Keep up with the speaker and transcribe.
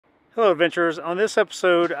Hello adventurers, on this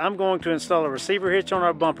episode I'm going to install a receiver hitch on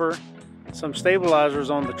our bumper, some stabilizers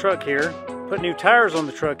on the truck here, put new tires on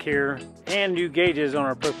the truck here, and new gauges on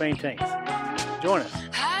our propane tanks. Join us.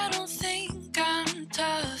 I don't think I'm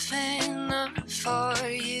tough enough for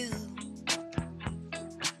you.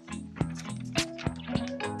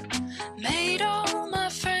 Made all my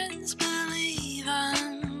friends believe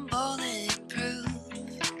I'm bulletproof.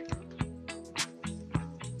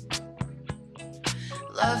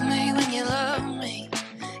 Love me when you love me,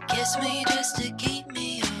 kiss me just to keep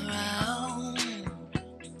me around.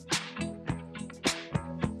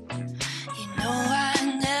 You know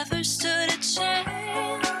I never stood a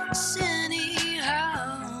chance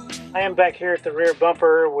anyhow. I am back here at the rear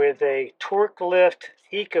bumper with a torque lift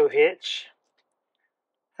eco hitch.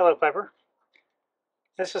 Hello Piper.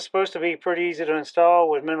 This is supposed to be pretty easy to install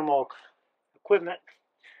with minimal equipment.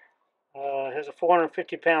 It has a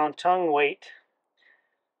 450-pound tongue weight.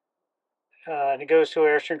 And it goes to an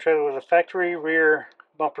Airstream trailer with a factory rear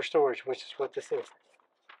bumper storage, which is what this is.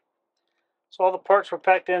 So all the parts were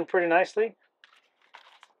packed in pretty nicely,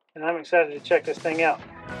 and I'm excited to check this thing out.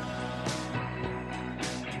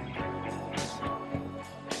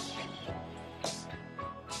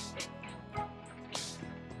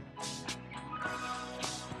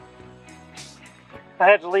 I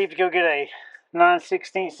had to leave to go get a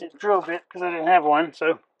 9/16 inch drill bit because I didn't have one,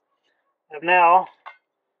 so I've now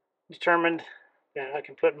determined that I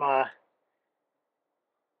can put my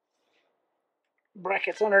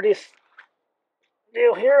brackets under this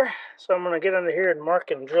deal here. So I'm going to get under here and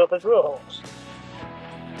mark and drill the drill holes.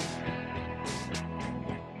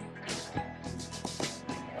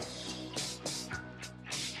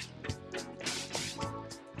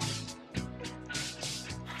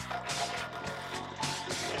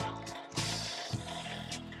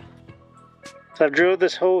 So I've drilled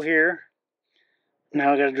this hole here.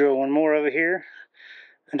 Now I got to drill one more over here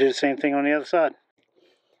and do the same thing on the other side.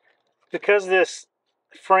 Because this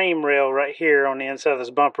frame rail right here on the inside of this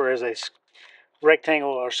bumper is a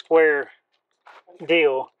rectangle or square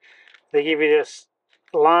deal, they give you this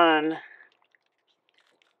line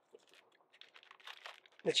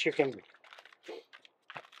that you can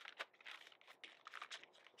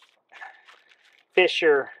fish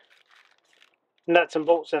your nuts and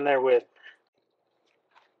bolts in there with.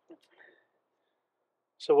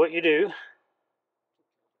 So what you do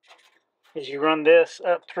is you run this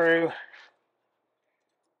up through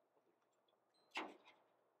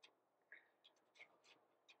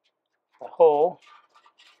the hole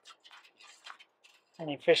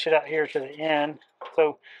and you fish it out here to the end.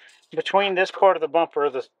 So between this part of the bumper,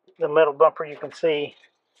 the metal bumper you can see,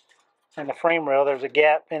 and the frame rail, there's a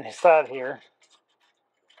gap in the side here.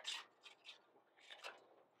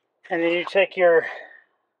 And then you take your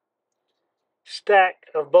stack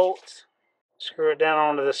of bolts, screw it down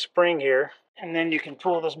onto the spring here, and then you can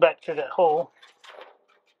pull this back through that hole,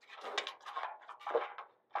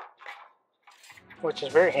 which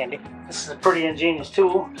is very handy. This is a pretty ingenious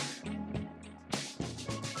tool.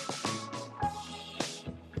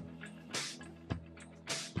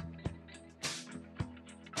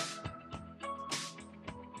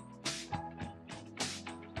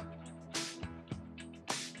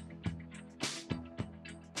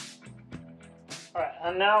 Alright,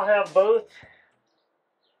 I now have both.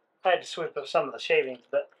 I had to sweep up some of the shavings,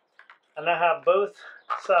 but I now have both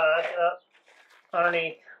sides up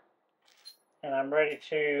underneath, and I'm ready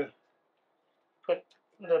to put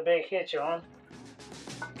the big hitch on.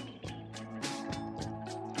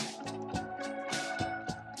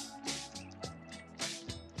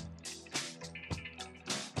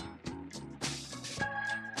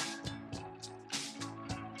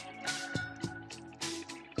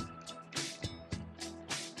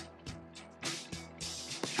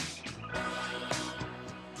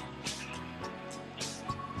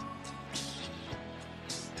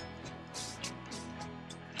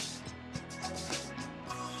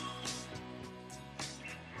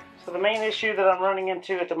 So the main issue that I'm running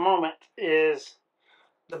into at the moment is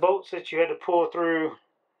the bolts that you had to pull through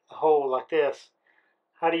the hole like this.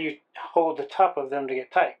 How do you hold the top of them to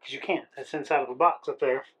get tight? Because you can't. That's inside of the box up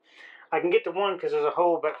there. I can get to one because there's a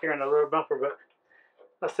hole back here in the rear bumper, but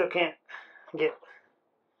I still can't get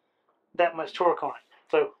that much torque on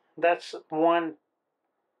it. So that's one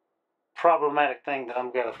problematic thing that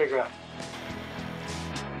I'm going to figure out.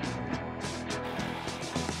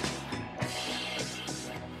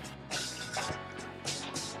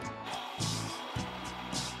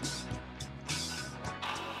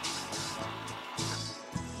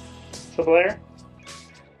 So Blair,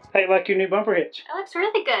 how you like your new bumper hitch? It looks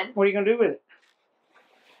really good. What are you going to do with it?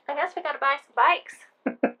 I guess we gotta buy some bikes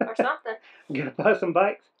or something. Gonna buy some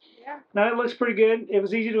bikes? Yeah. No, it looks pretty good. It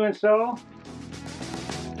was easy to install.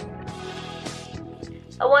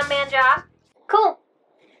 A one-man job. Cool.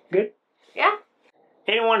 Good. Yeah.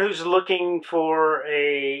 Anyone who's looking for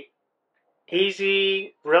a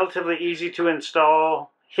relatively easy to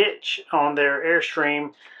install hitch on their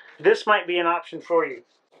Airstream, this might be an option for you.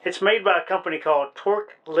 It's made by a company called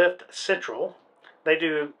Torque Lift Central. They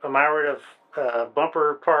do a myriad of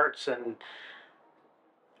bumper parts and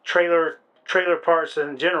trailer parts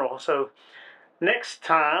in general. So next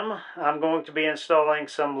time I'm going to be installing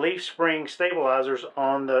some leaf spring stabilizers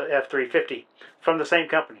on the F350 from the same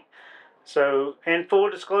company. So in full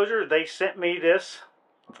disclosure, they sent me this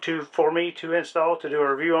for me to install, to do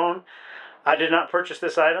a review on. I did not purchase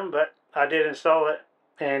this item, but I did install it,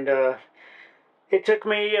 and it took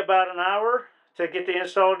me about an hour to get the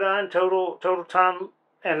install done. Total time,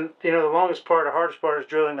 and you know, the longest part, the hardest part, is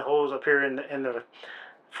drilling the holes up here in the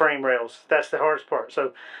frame rails. That's the hardest part.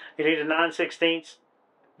 So you need a 9/16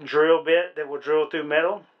 drill bit that will drill through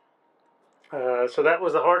metal. So that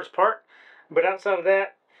was the hardest part. But outside of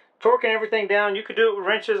that, torquing everything down, you could do it with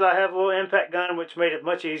wrenches. I have a little impact gun, which made it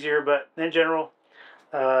much easier, but in general,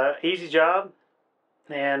 easy job,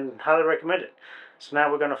 and highly recommend it. So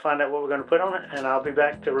now we're going to find out what we're going to put on it, and I'll be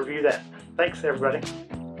back to review that. Thanks, everybody.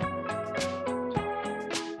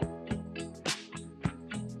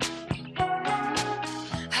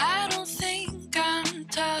 I don't think I'm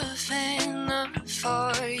tough enough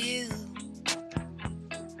for you.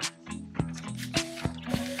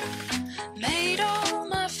 Made all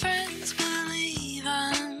my friends believe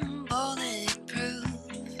I'm bulletproof.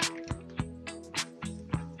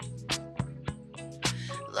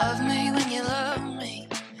 Love me when you love me.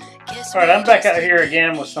 Alright, I'm back out here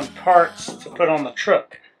again with some parts to put on the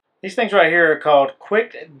truck. These things right here are called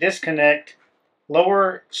Quick Disconnect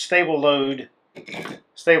Lower Stable Load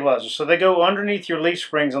Stabilizers. So they go underneath your leaf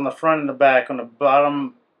springs on the front and the back on the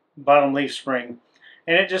bottom leaf spring.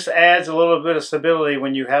 And it just adds a little bit of stability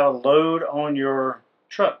when you have a load on your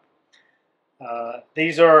truck.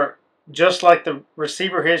 These are just like the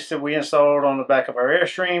receiver hitch that we installed on the back of our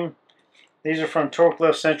Airstream. These are from Torque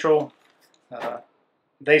Lift Central.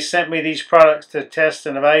 They sent me these products to test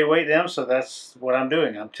and evaluate them, so that's what I'm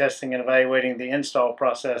doing. I'm testing and evaluating the install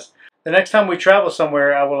process. The next time we travel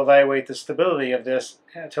somewhere, I will evaluate the stability of this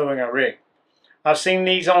towing our rig. I've seen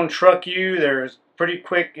these on Truck U. They're pretty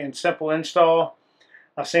quick and simple install.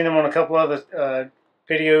 I've seen them on a couple other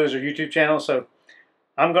videos or YouTube channels, so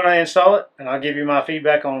I'm going to install it, and I'll give you my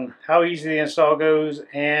feedback on how easy the install goes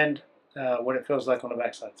and what it feels like on the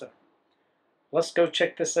backside. So let's go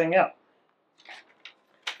check this thing out.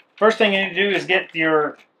 First thing you need to do is get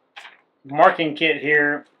your marking kit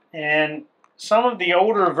here, and some of the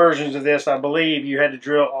older versions of this, I believe, you had to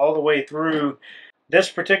drill all the way through.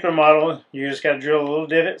 This particular model, you just got to drill a little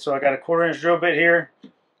divot, so I got a 1/4 inch drill bit here.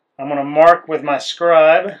 I'm going to mark with my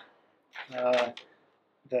scribe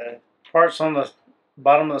the parts on the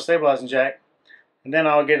bottom of the stabilizing jack, and then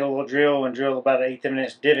I'll get a little drill and drill about an 1/8 of an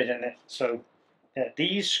inch divot in it, so that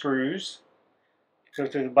these screws go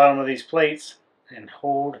through the bottom of these plates and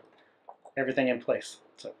hold everything in place.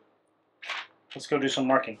 So let's go do some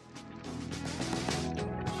marking.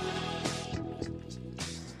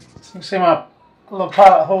 So you can see my little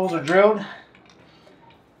pilot holes are drilled.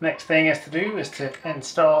 Next thing is to do is to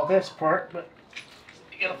install this part, but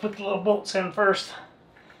you gotta put the little bolts in first.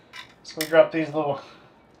 So we drop these little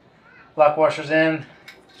lock washers in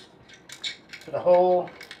to the hole.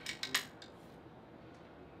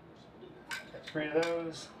 Got 3 of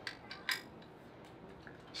those.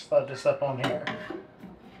 Slide this up on here.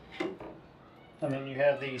 And then you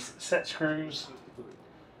have these set screws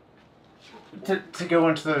to go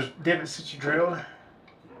into those divots that you drilled.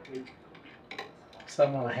 So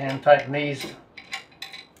I'm going to hand tighten these.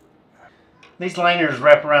 These liners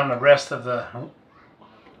wrap around the rest of the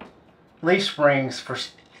leaf springs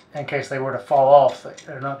in case they were to fall off.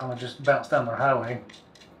 They're not going to just bounce down the highway.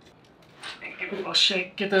 Give it a little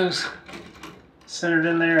shake. Get those centered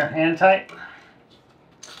in there, hand tight.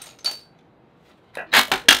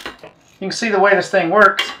 You can see the way this thing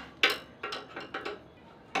works.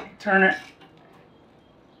 Turn it,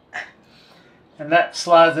 and that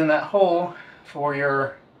slides in that hole for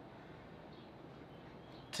your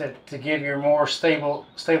to give your more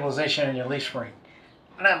stabilization in your leaf spring.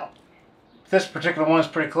 Now, this particular one's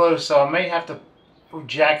pretty close, so I may have to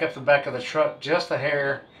jack up the back of the truck just a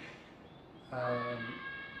hair,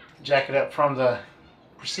 jack it up from the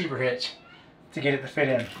receiver hitch to get it to fit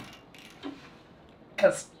in.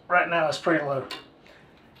 Because right now it's pretty low.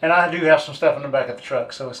 And I do have some stuff in the back of the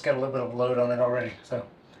truck, so it's got a little bit of load on it already. So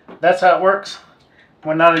that's how it works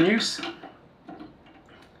when not in use.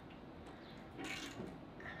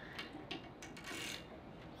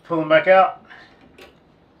 pull them back out.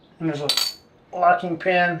 And there's a locking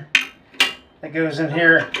pin that goes in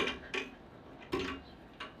here.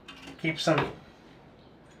 Keeps them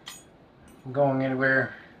from going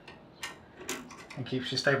anywhere and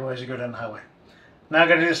keeps you stable as you go down the highway. Now I'm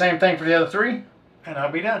going to do the same thing for the other three, and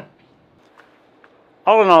I'll be done.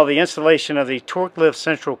 All in all, the installation of the Torque Lift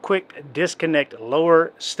Central Quick Disconnect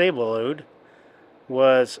Lower Stable Load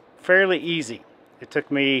was fairly easy. It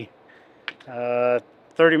took me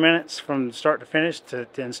 30 minutes from start to finish to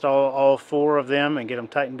install all 4 of them and get them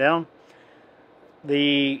tightened down.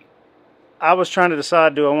 I was trying to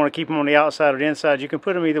decide, do I want to keep them on the outside or the inside? You can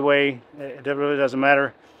put them either way. It really doesn't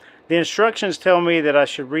matter. The instructions tell me that I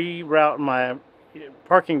should reroute my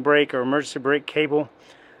parking brake or emergency brake cable.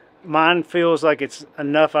 Mine feels like it's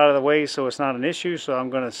enough out of the way so it's not an issue, so I'm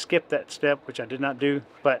going to skip that step, which I did not do.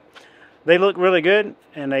 But they look really good,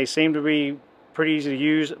 and they seem to be pretty easy to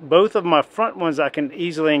use. Both of my front ones I can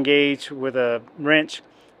easily engage with a wrench.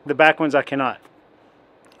 The back ones I cannot.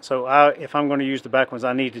 So if I'm going to use the back ones,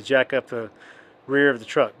 I need to jack up the rear of the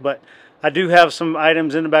truck. But I do have some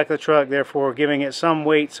items in the back of the truck, therefore giving it some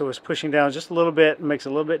weight, so it's pushing down just a little bit. It makes it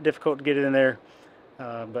a little bit difficult to get it in there.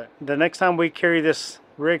 But the next time we carry this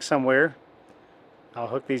rig somewhere, I'll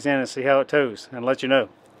hook these in and see how it tows and let you know.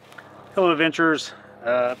 Hello adventurers.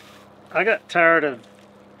 I got tired of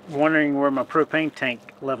wondering where my propane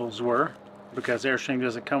tank levels were, because Airstream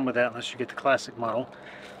doesn't come with that unless you get the classic model.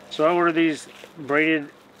 So I ordered these braided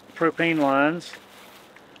propane lines,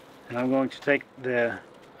 and I'm going to take the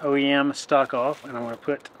OEM stock off and I'm going to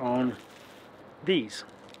put on these.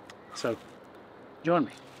 So join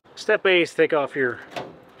me. Step A is take off your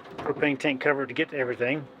propane tank cover to get to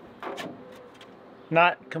everything.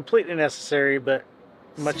 Not completely necessary, but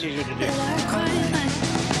much easier to do.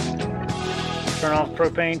 Turn off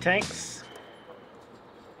propane tanks.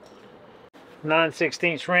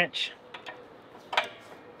 9/16 wrench.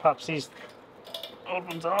 Pops these old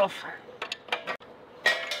ones off.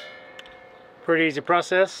 Pretty easy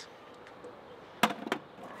process.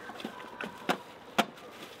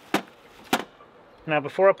 Now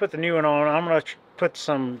before I put the new one on, I'm going to put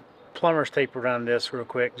some plumber's tape around this real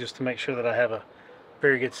quick just to make sure that I have a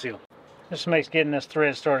very good seal. This makes getting this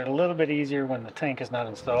thread started a little bit easier when the tank is not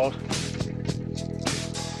installed.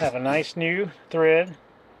 Have a nice new thread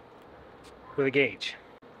with a gauge.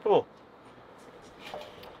 Cool.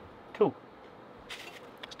 Cool.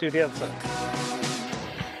 Let's do the other side.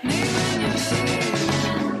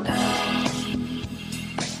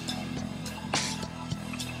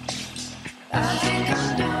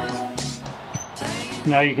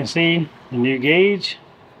 Now you can see the new gauge,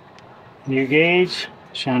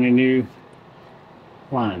 shiny new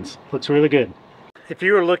lines. Looks really good. If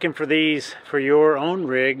you are looking for these for your own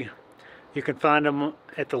rig, you can find them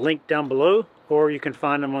at the link down below, or you can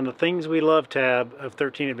find them on the Things We Love tab of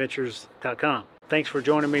 13adventures.com. Thanks for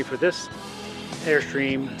joining me for this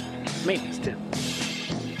Airstream maintenance tip.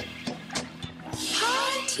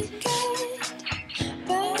 Hard to get,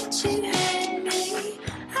 but you had me.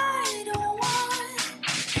 I don't want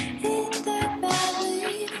it that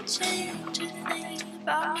badly to change a thing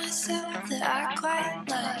about myself that I quite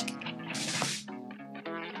like.